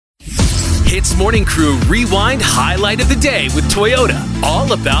Hits Morning Crew Rewind Highlight of the Day with Toyota.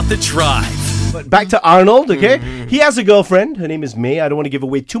 All about the drive. But back to Arnold, okay? He has a girlfriend. Her name is May. I don't want to give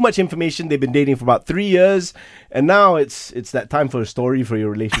away too much information. They've been dating for about 3 years. And now it's that time for a story for your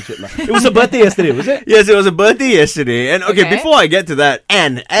relationship. It was a birthday yesterday, was it? Yes, it was a birthday yesterday. And okay, before I get to that,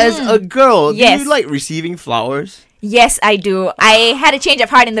 Anne, as a girl, do you like receiving flowers? Yes, I do. I had a change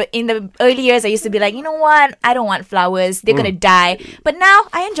of heart in the early years. I used to be like, you know what? I don't want flowers. They're gonna die. But now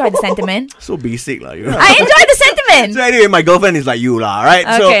I enjoy the sentiment. So basic, you know. I enjoy the sentiment. So anyway, my girlfriend is like you, right?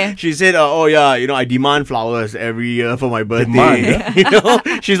 Okay. So she said, I demand flowers every year for my birthday. Demand, You know,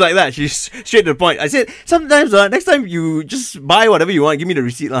 she's like that. She's straight to the point. I said, sometimes next time you just buy whatever you want, give me the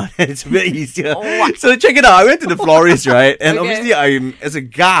receipt, It's very easier. So check it out. I went to the florist, right? And obviously, as a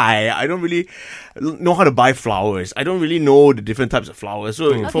guy, I don't really know how to buy flowers. I don't really know the different types of flowers.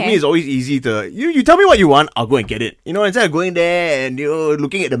 So for me, it's always easy to you tell me what you want, I'll go and get it. You know, instead of going there and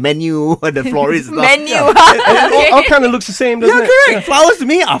looking at the menu at the florist Menu. All kind of looks the same, doesn't it? Correct. Flowers to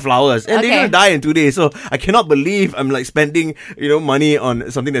me are flowers, and they're gonna die in 2 days. So I cannot believe I'm spending money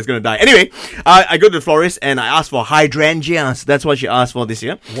on something that's gonna die. Anyway, I go to the florist and I ask for hydrangeas. That's what she asked for this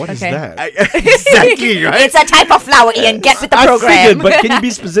year. What is that? Exactly, right? It's a type of flower, Ian. Get with the I program. figured, but can you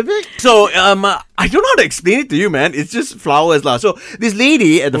be specific? So, I don't know how to explain it to you, man. It's just flowers, lah. So, this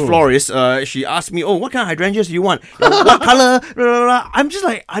lady at the florist, she asked me, what kind of hydrangeas do you want? What color? Blah, blah, blah. I'm just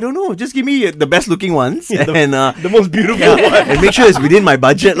like, I don't know. Just give me the best looking ones. The most beautiful one. And make sure it's within my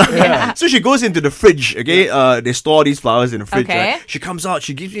budget. So, she goes into the fridge, okay? They store these flowers in the fridge, right? She comes out,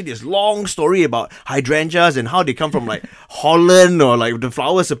 she gives me this long story about hydrangeas and how they come from Holland or the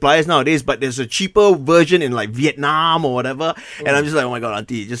flower suppliers nowadays, but there's a cheaper version in Vietnam or whatever. And I'm just like, oh my god,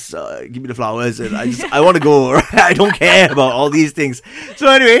 auntie, just give me the flowers and I want to go. Right? I don't care about all these things. So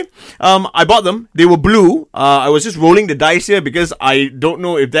anyway, I bought them. They were blue. I was just rolling the dice here because I don't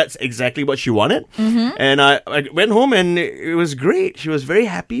know if that's exactly what she wanted. And I went home and it was great. She was very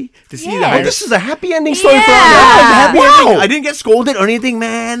happy to see the hydrangeas. This is a happy ending story for Yeah. us. Happy ending. I didn't get scolded or anything,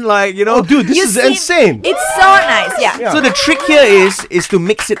 man. Oh, dude, this is insane. It's so nice. Yeah. So the trick here is to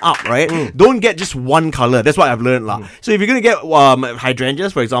mix it up, right? Don't get just one color. That's what I've learned, lah. So if you're gonna get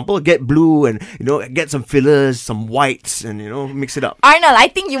hydrangeas, for example, get blue and get some fillers, some whites, and mix it up. Arnold, I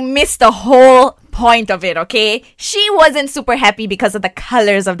think you missed the whole point of it, okay? She wasn't super happy because of the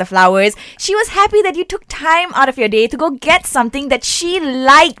colors of the flowers. She was happy that you took time out of your day to go get something that she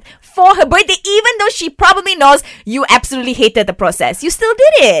liked for her birthday, even though she probably knows you absolutely hated the process. You still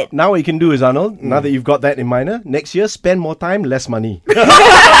did it. Now what you can do is, Arnold, now that you've got that in mind, next year, spend more time, less money.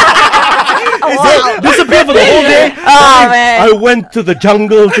 Disappear for the whole day. Oh, man. I went to the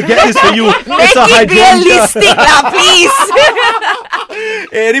jungle to get this for you. Make it realistic, please.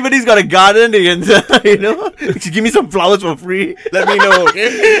 Hey, anybody's got a garden, they can, give me some flowers for free. Let me know,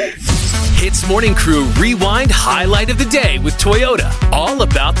 okay? Hits Morning Crew Rewind Highlight of the Day with Toyota. All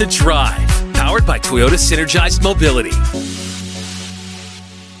about the drive. Powered by Toyota Synergized Mobility.